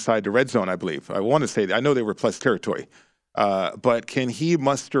inside the red zone, I believe. I want to say that. I know they were plus territory. But can he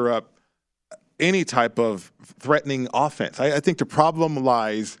muster up any type of threatening offense? I think the problem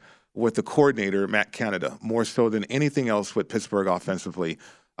lies with the coordinator, Matt Canada, more so than anything else with Pittsburgh offensively.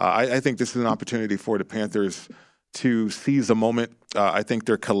 I think this is an opportunity for the Panthers to seize a moment. I think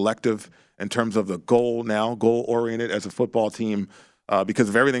they're collective in terms of the goal now, goal-oriented as a football team because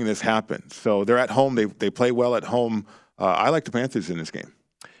of everything that's happened. So they're at home. They play well at home. I like the Panthers in this game.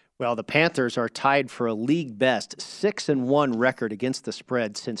 Well, the Panthers are tied for a league best 6-1 record against the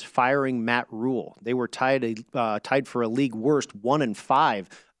spread since firing Matt Rule. They were tied for a league worst 1-5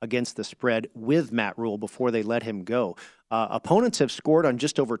 against the spread with Matt Rule before they let him go. Opponents have scored on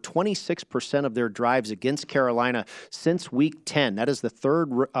just over 26% of their drives against Carolina since Week 10. That is the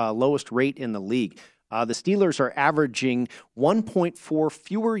third lowest rate in the league. The Steelers are averaging 1.4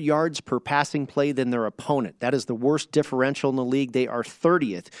 fewer yards per passing play than their opponent. That is the worst differential in the league. They are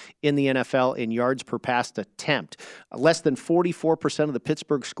 30th in the NFL in yards per pass attempt. Less than 44% of the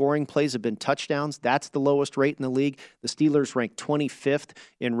Pittsburgh scoring plays have been touchdowns. That's the lowest rate in the league. The Steelers rank 25th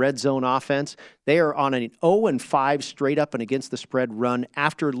in red zone offense. They are on an 0-5 straight up and against the spread run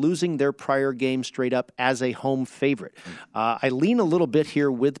after losing their prior game straight up as a home favorite. I lean a little bit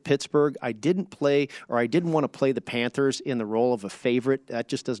here with Pittsburgh. I didn't want to play the Panthers in the role of a favorite. That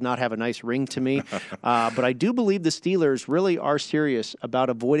just does not have a nice ring to me. But I do believe the Steelers really are serious about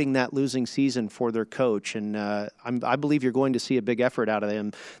avoiding that losing season for their coach. And I believe you're going to see a big effort out of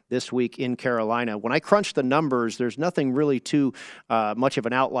them this week in Carolina. When I crunch the numbers, there's nothing really too much of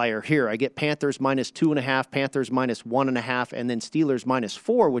an outlier here. I get Panthers minus 2.5, Panthers minus 1.5, and then Steelers minus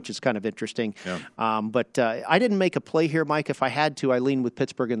 4, which is kind of interesting. Yeah. But I didn't make a play here, Mike. If I had to, I lean with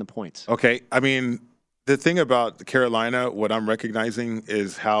Pittsburgh in the points. Okay. I mean, the thing about Carolina, what I'm recognizing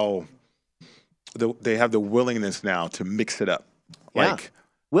is how they have the willingness now to mix it up. Yeah.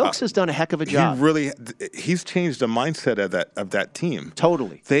 Wilkes has done a heck of a job. He's changed the mindset of that team.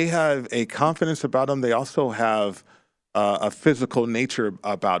 Totally. They have a confidence about them. They also have a physical nature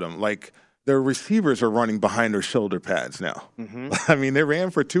about them. Like, their receivers are running behind their shoulder pads now. Mm-hmm. I mean, they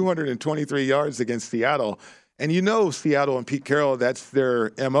ran for 223 yards against Seattle. And you know Seattle and Pete Carroll, that's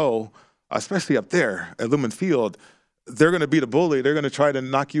their MO, especially up there at Lumen Field. They're going to be the bully. They're going to try to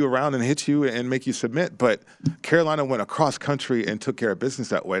knock you around and hit you and make you submit. But Carolina went across country and took care of business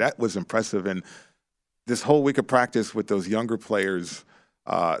that way. That was impressive. And this whole week of practice with those younger players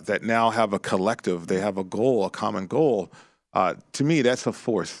that now have a collective, they have a goal, a common goal. To me, that's a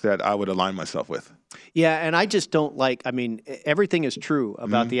force that I would align myself with. Yeah, and I just don't everything is true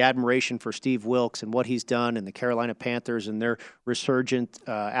about the admiration for Steve Wilkes and what he's done and the Carolina Panthers and their resurgence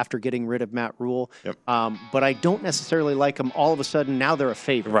after getting rid of Matt Rule. Yep. But I don't necessarily like them all of a sudden. Now they're a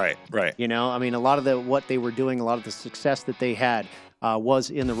favorite. Right. You know, I mean, a lot of what they were doing, a lot of the success that they had was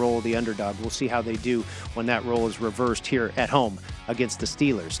in the role of the underdog. We'll see how they do when that role is reversed here at home against the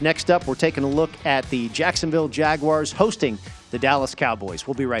Steelers. Next up, we're taking a look at the Jacksonville Jaguars hosting the Dallas Cowboys.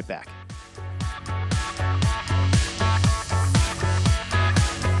 We'll be right back.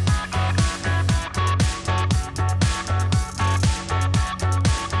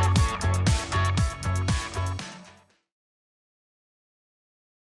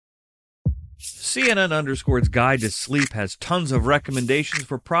 CNN_'s Guide to Sleep has tons of recommendations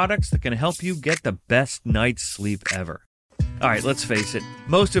for products that can help you get the best night's sleep ever. All right, let's face it,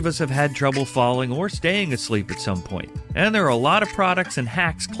 most of us have had trouble falling or staying asleep at some point, and there are a lot of products and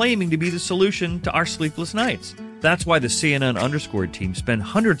hacks claiming to be the solution to our sleepless nights. That's why the CNN_ team spend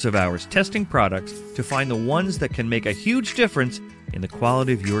hundreds of hours testing products to find the ones that can make a huge difference in the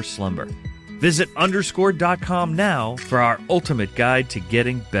quality of your slumber. Visit underscore.com now for our ultimate guide to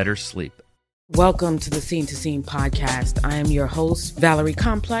getting better sleep. Welcome to the Scene to Scene podcast. I am your host, Valerie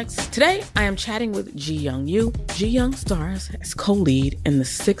Complex. Today, I am chatting with Ji Young Yu. Ji Young stars as co-lead in the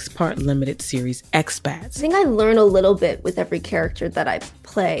 6-part limited series Expats. I think I learn a little bit with every character that I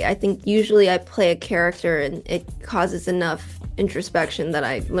play. I think usually I play a character and it causes enough introspection that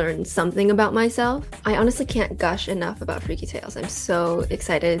I learn something about myself. I honestly can't gush enough about Freaky Tales. I'm so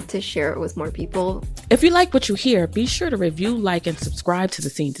excited to share it with more people. If you like what you hear, be sure to review, like, and subscribe to the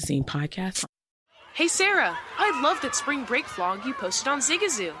Scene to Scene podcast. Hey Sarah, I love that spring break vlog you posted on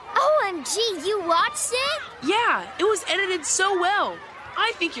Zigazoo. OMG, you watched it? Yeah, it was edited so well.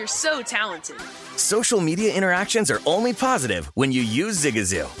 I think you're so talented. Social media interactions are only positive when you use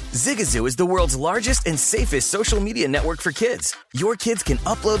Zigazoo. Zigazoo is the world's largest and safest social media network for kids. Your kids can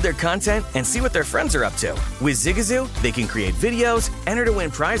upload their content and see what their friends are up to. With Zigazoo, they can create videos, enter to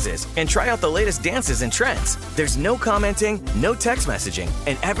win prizes, and try out the latest dances and trends. There's no commenting, no text messaging,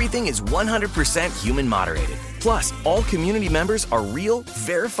 and everything is 100% human moderated. Plus, all community members are real,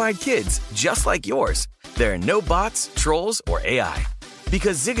 verified kids just like yours. There are no bots, trolls, or AI.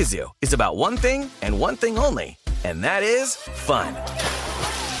 Because Zigazoo is about one thing and one thing only, and that is fun.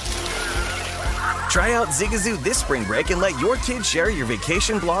 Try out Zigazoo this spring break and let your kids share your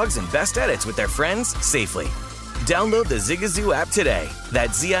vacation blogs and best edits with their friends safely. Download the Zigazoo app today.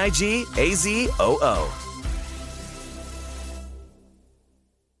 That's Zigazoo.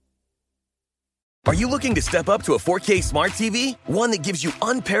 Are you looking to step up to a 4K smart TV? One that gives you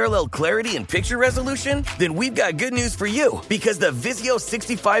unparalleled clarity and picture resolution? Then we've got good news for you, because the Vizio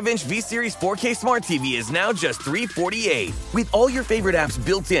 65-inch V-Series 4K smart TV is now just $348. With all your favorite apps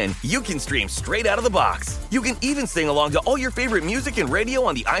built in, you can stream straight out of the box. You can even sing along to all your favorite music and radio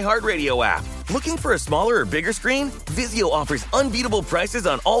on the iHeartRadio app. Looking for a smaller or bigger screen? Vizio offers unbeatable prices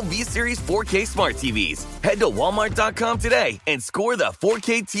on all V-Series 4K smart TVs. Head to Walmart.com today and score the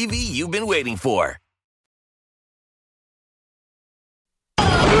 4K TV you've been waiting for.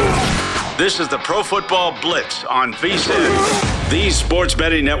 This is the Pro Football Blitz on VSiN, the Sports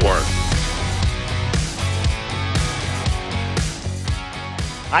Betting Network.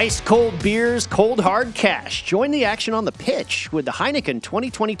 Ice cold beers, cold hard cash. Join the action on the pitch with the Heineken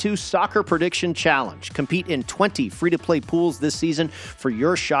 2022 Soccer Prediction Challenge. Compete in 20 free-to-play pools this season for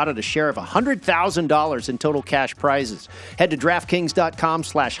your shot at a share of $100,000 in total cash prizes. Head to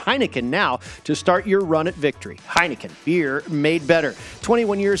DraftKings.com/Heineken now to start your run at victory. Heineken, beer made better.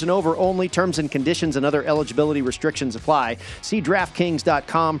 21 years and over only. Terms and conditions and other eligibility restrictions apply. See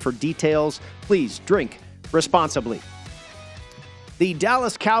DraftKings.com for details. Please drink responsibly. The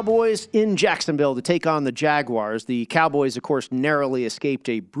Dallas Cowboys in Jacksonville to take on the Jaguars. The Cowboys, of course, narrowly escaped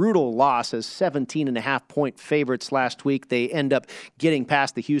a brutal loss as 17.5-point favorites last week. They end up getting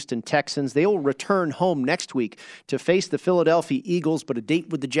past the Houston Texans. They will return home next week to face the Philadelphia Eagles, but a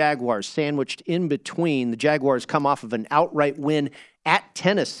date with the Jaguars sandwiched in between. The Jaguars come off of an outright win at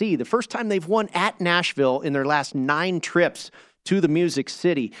Tennessee, the first time they've won at Nashville in their last 9 trips to the Music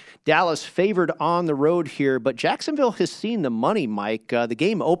City. Dallas favored on the road here, but Jacksonville has seen the money, Mike. The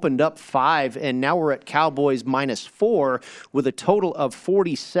game opened up 5, and now we're at Cowboys -4 with a total of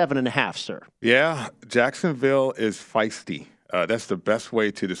 47.5, sir. Yeah, Jacksonville is feisty. That's the best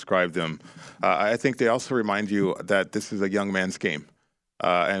way to describe them. I think they also remind you that this is a young man's game.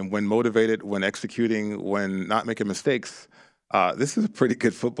 And when motivated, when executing, when not making mistakes, this is a pretty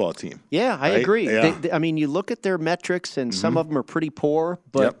good football team. Yeah, I agree. Yeah. I mean, you look at their metrics, and some of them are pretty poor,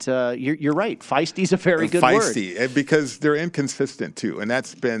 but you're right. Feisty's a very good word. Feisty, because they're inconsistent, too. And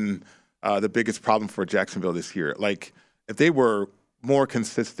that's been the biggest problem for Jacksonville this year. Like, if they were more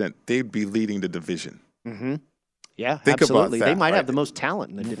consistent, they'd be leading the division. Mm-hmm. Yeah, Think absolutely. About that, they might have the most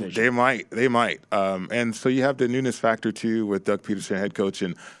talent in the division. They might. And so you have the newness factor, too, with Doug Peterson, head coach,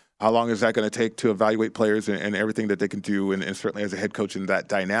 and how long is that going to take to evaluate players and everything that they can do, and certainly as a head coach in that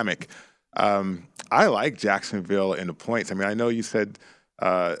dynamic? I like Jacksonville in the points. I mean, I know you said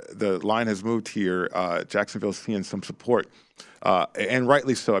the line has moved here. Jacksonville's seeing some support, and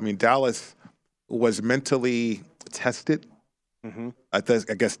rightly so. I mean, Dallas was mentally tested. Mm-hmm. I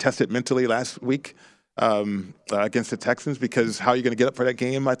guess tested mentally last week against the Texans, because how are you going to get up for that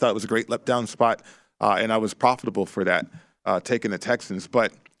game? I thought it was a great letdown spot, and I was profitable for that, taking the Texans.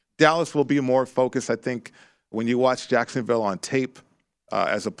 But Dallas will be more focused. I think when you watch Jacksonville on tape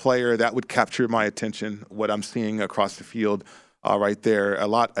as a player, that would capture my attention, what I'm seeing across the field right there. A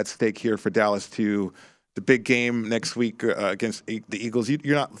lot at stake here for Dallas, too. The big game next week against the Eagles,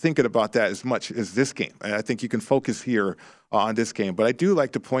 you're not thinking about that as much as this game. And I think you can focus here on this game. But I do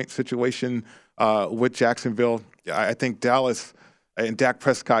like the point situation with Jacksonville. I think Dallas and Dak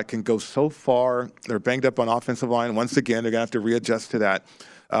Prescott can go so far. They're banged up on offensive line. Once again, they're going to have to readjust to that.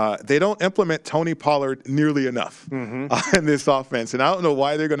 They don't implement Tony Pollard nearly enough in this offense, and I don't know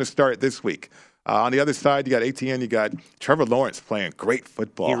why they're going to start this week. On the other side, you got ATN, you got Trevor Lawrence playing great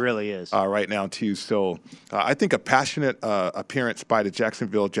football. He really is. Right now, too. So I think a passionate appearance by the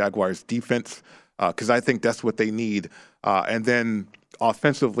Jacksonville Jaguars defense, because I think that's what they need. And then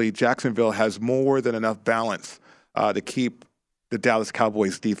offensively, Jacksonville has more than enough balance to keep the Dallas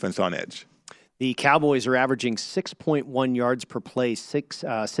Cowboys defense on edge. The Cowboys are averaging 6.1 yards per play since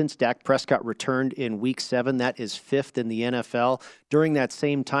Dak Prescott returned in Week 7. That is 5th in the NFL. During that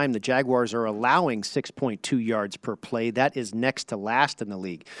same time, the Jaguars are allowing 6.2 yards per play. That is next to last in the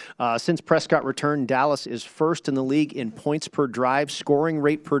league. Since Prescott returned, Dallas is first in the league in points per drive, scoring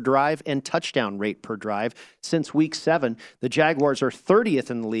rate per drive, and touchdown rate per drive. Since Week 7, the Jaguars are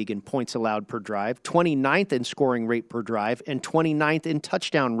 30th in the league in points allowed per drive, 29th in scoring rate per drive, and 29th in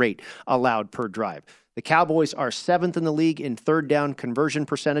touchdown rate allowed per drive. The Cowboys are 7th in the league in third down conversion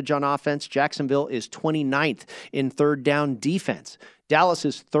percentage on offense. Jacksonville is 29th in third down defense. Dallas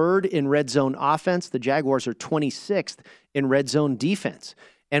is 3rd in red zone offense. The Jaguars are 26th in red zone defense.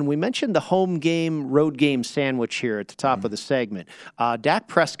 And we mentioned the home game, road game sandwich here at the top of the segment. Dak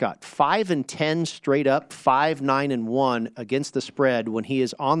Prescott, 5-10 straight up, 5-9-1 against the spread when he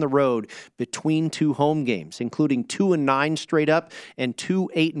is on the road between two home games, including 2-9 straight up and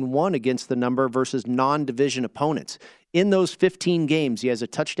 2-8-1 against the number versus non-division opponents. In those 15 games, he has a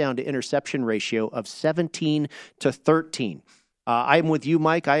touchdown to interception ratio of 17-13. I'm with you,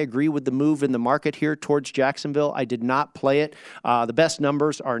 Mike. I agree with the move in the market here towards Jacksonville. I did not play it. The best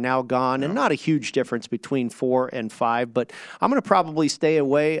numbers are now gone, and not a huge difference between 4 and 5, but I'm going to probably stay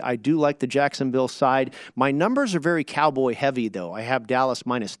away. I do like the Jacksonville side. My numbers are very Cowboy heavy, though. I have Dallas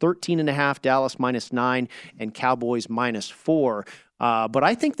minus 13.5, Dallas minus 9, and Cowboys minus 4. But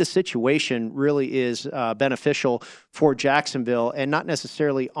I think the situation really is beneficial for Jacksonville, and not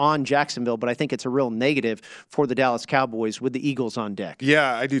necessarily on Jacksonville, but I think it's a real negative for the Dallas Cowboys with the Eagles on deck.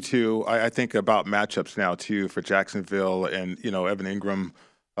 Yeah, I do too. I think about matchups now too for Jacksonville, and Evan Ingram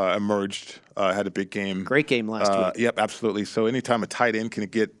emerged, had a big game. Great game last week. Yep, absolutely. So anytime a tight end can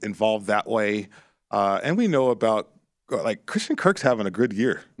get involved that way, and we know about Christian Kirk's having a good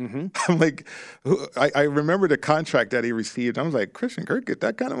year. Mm-hmm. I'm like, I remember the contract that he received. I was like, Christian Kirk get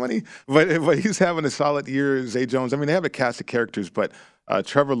that kind of money? But he's having a solid year. Zay Jones. I mean, they have a cast of characters, but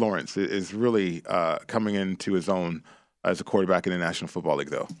Trevor Lawrence is really coming into his own as a quarterback in the National Football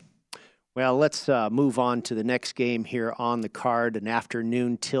League, though. Well, let's move on to the next game here on the card, an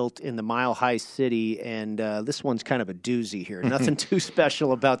afternoon tilt in the Mile High City, and this one's kind of a doozy here. Nothing too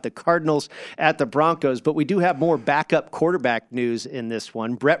special about the Cardinals at the Broncos, but we do have more backup quarterback news in this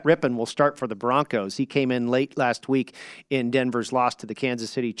one. Brett Rippon will start for the Broncos. He came in late last week in Denver's loss to the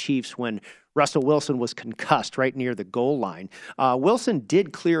Kansas City Chiefs when Russell Wilson was concussed right near the goal line. Wilson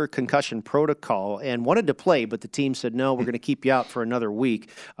did clear concussion protocol and wanted to play, but the team said, no, we're going to keep you out for another week,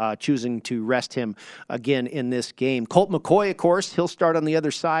 choosing to rest him again in this game. Colt McCoy, of course, he'll start on the other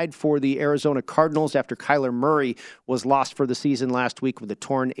side for the Arizona Cardinals after Kyler Murray was lost for the season last week with a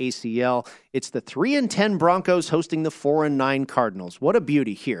torn ACL. It's the 3-10 Broncos hosting the 4-9 Cardinals. What a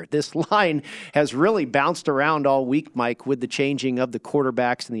beauty here. This line has really bounced around all week, Mike, with the changing of the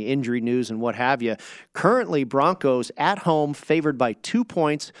quarterbacks and the injury news and what have you. Currently, Broncos at home favored by 2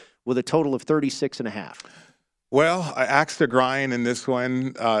 points with a total of 36.5. Well, axe to grind in this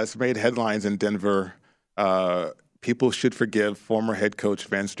one. It's made headlines in Denver. People should forgive former head coach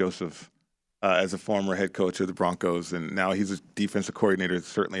Vance Joseph as a former head coach of the Broncos, and now he's a defensive coordinator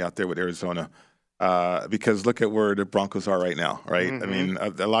certainly out there with Arizona because look at where the Broncos are right now, right? Mm-hmm. I mean,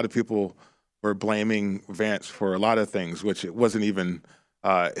 a lot of people were blaming Vance for a lot of things, which it wasn't even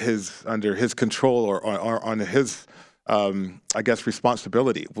under his control or on his, I guess,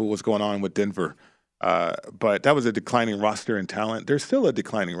 responsibility, what was going on with Denver. But that was a declining roster in talent. There's still a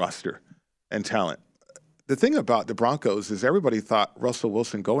declining roster in talent. The thing about the Broncos is everybody thought Russell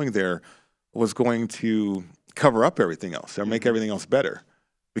Wilson going there was going to cover up everything else or make everything else better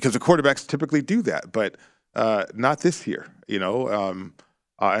because the quarterbacks typically do that, but not this year.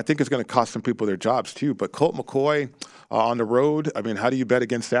 I think it's going to cost some people their jobs too. But Colt McCoy on the road, I mean, how do you bet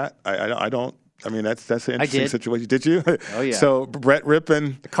against that? I don't. I mean, that's an interesting situation. Did you? Oh, yeah. So Brett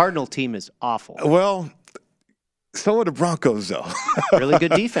Rippon. The Cardinal team is awful. Well, so are the Broncos, though. Really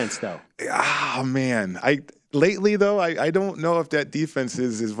good defense, though. Oh, man. Lately, though, I don't know if that defense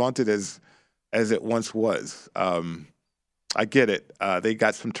is as vaunted as it once was. I get it. They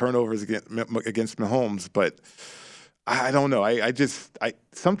got some turnovers against Mahomes, but I don't know. I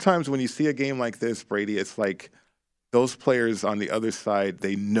sometimes when you see a game like this, Brady, it's like those players on the other side,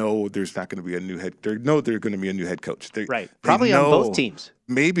 they know there's not going to be a new head. They know they're going to be a new head coach. Right. Probably on both teams.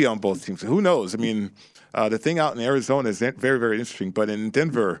 Maybe on both teams. Who knows? I mean, the thing out in Arizona is very, very interesting. But in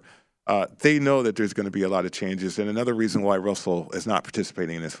Denver, they know that there's going to be a lot of changes, and another reason why Russell is not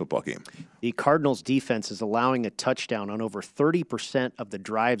participating in this football game. The Cardinals' defense is allowing a touchdown on over 30% of the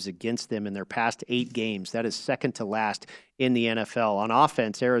drives against them in their past 8 games. That is second to last in the NFL. On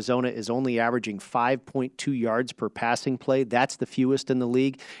offense, Arizona is only averaging 5.2 yards per passing play. That's the fewest in the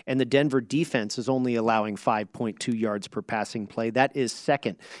league. And the Denver defense is only allowing 5.2 yards per passing play. That is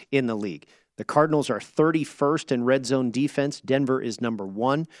second in the league. The Cardinals are 31st in red zone defense. Denver is number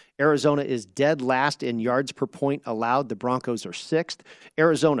 1. Arizona is dead last in yards per point allowed. The Broncos are 6th.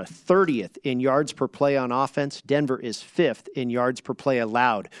 Arizona 30th in yards per play on offense. Denver is 5th in yards per play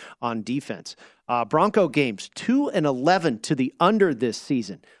allowed on defense. Bronco games 2-11 to the under this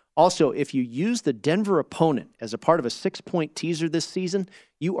season. Also, if you use the Denver opponent as a part of a 6-point teaser this season,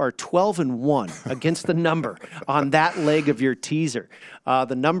 you are 12-1 against the number on that leg of your teaser.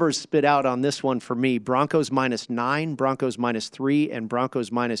 The numbers spit out on this one for me. Broncos -9, Broncos -3, and Broncos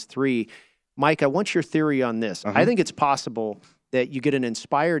 -3. Mike, I want your theory on this. I think it's possible that you get an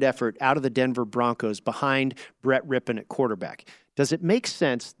inspired effort out of the Denver Broncos behind Brett Rippon at quarterback. Does it make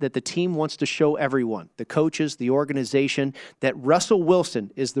sense that the team wants to show everyone, the coaches, the organization, that Russell Wilson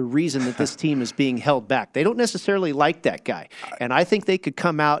is the reason that this team is being held back? They don't necessarily like that guy. And I think they could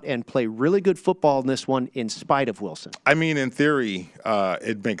come out and play really good football in this one in spite of Wilson. I mean, in theory,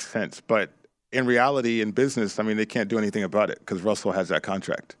 it makes sense. But in reality, in business, I mean, they can't do anything about it because Russell has that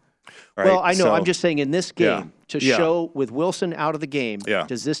contract. Right? Well, I know. So, I'm just saying in this game, show with Wilson out of the game,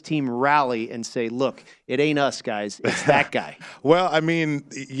 does this team rally and say, look, it ain't us, guys. It's that guy? Well, I mean,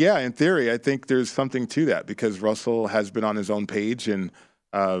 yeah, in theory, I think there's something to that because Russell has been on his own page. And,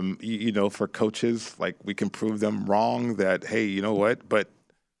 you know, for coaches, like we can prove them wrong that, hey, you know what? But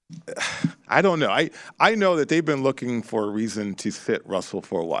I don't know. I know that they've been looking for a reason to sit Russell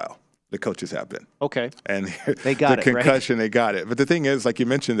for a while. The coaches have been. Okay. And they got the concussion, right? They got it. But the thing is, like you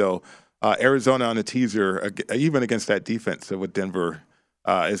mentioned, though, Arizona on a teaser, even against that defense with Denver,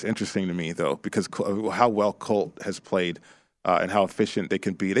 is interesting to me, though, because how well Colt has played and how efficient they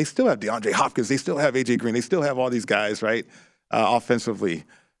can be. They still have DeAndre Hopkins. They still have A.J. Green. They still have all these guys, right, offensively.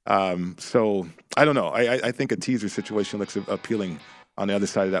 So I don't know. I think a teaser situation looks appealing on the other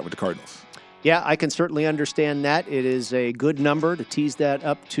side of that with the Cardinals. Yeah, I can certainly understand that. It is a good number to tease that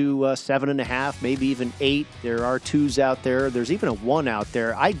up to 7.5, maybe even 8. There are 2s out there. There's even a 1 out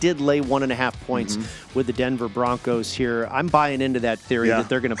there. I did lay 1.5 points with the Denver Broncos here. I'm buying into that theory that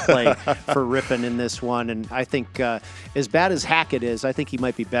they're going to play for Rippon in this one. And I think as bad as Hackett is, I think he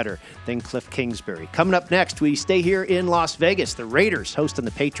might be better than Cliff Kingsbury. Coming up next, we stay here in Las Vegas. The Raiders hosting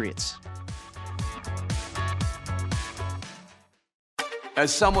the Patriots.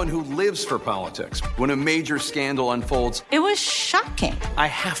 As someone who lives for politics, when a major scandal unfolds, it was shocking. I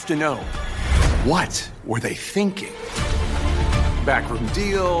have to know, what were they thinking? Backroom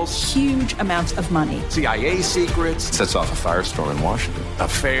deals, huge amounts of money, CIA secrets, sets off a firestorm in Washington,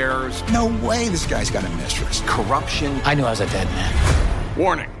 affairs. No way this guy's got a mistress. Corruption. I knew I was a dead man.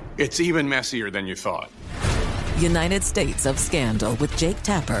 Warning, it's even messier than you thought. United States of Scandal with Jake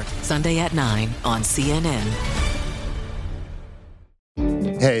Tapper, Sunday at 9 on CNN.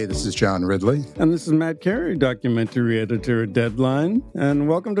 Hey, this is John Ridley. And this is Matt Carey, documentary editor at Deadline. And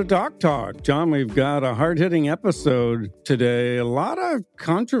welcome to Talk. John, we've got a hard-hitting episode today. A lot of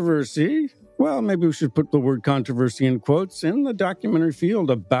controversy. Well, maybe we should put the word controversy in quotes in the documentary field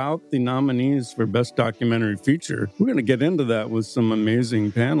about the nominees for Best Documentary Feature. We're going to get into that with some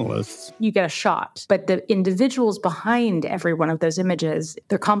amazing panelists. You get a shot, but the individuals behind every one of those images,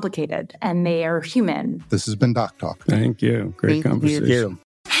 they're complicated and they are human. This has been Doc Talk. Thank you. Great conversation. Thank you.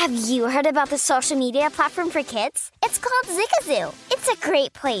 Have you heard about the social media platform for kids? It's called Zigazoo. It's a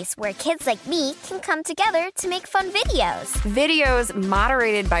great place where kids like me can come together to make fun videos. Videos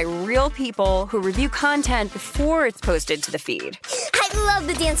moderated by real people who review content before it's posted to the feed. I love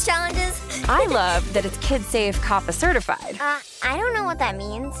the dance challenges. I love that it's KidSafe COPPA certified. I don't know what that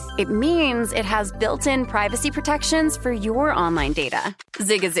means. It means it has built-in privacy protections for your online data.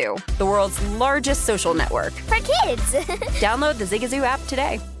 Zigazoo, the world's largest social network. For kids. Download the Zigazoo app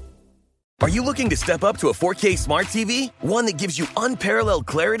today. Are you looking to step up to a 4K smart TV? One that gives you unparalleled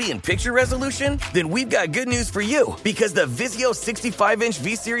clarity and picture resolution? Then we've got good news for you, because the Vizio 65-inch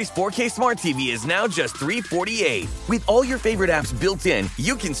V-Series 4K smart TV is now just $348. With all your favorite apps built in,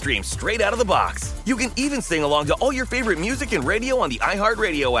 you can stream straight out of the box. You can even sing along to all your favorite music and radio on the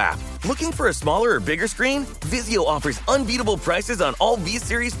iHeartRadio app. Looking for a smaller or bigger screen? Vizio offers unbeatable prices on all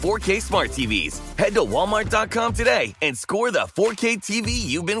V-Series 4K smart TVs. Head to Walmart.com today and score the 4K TV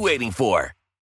you've been waiting for.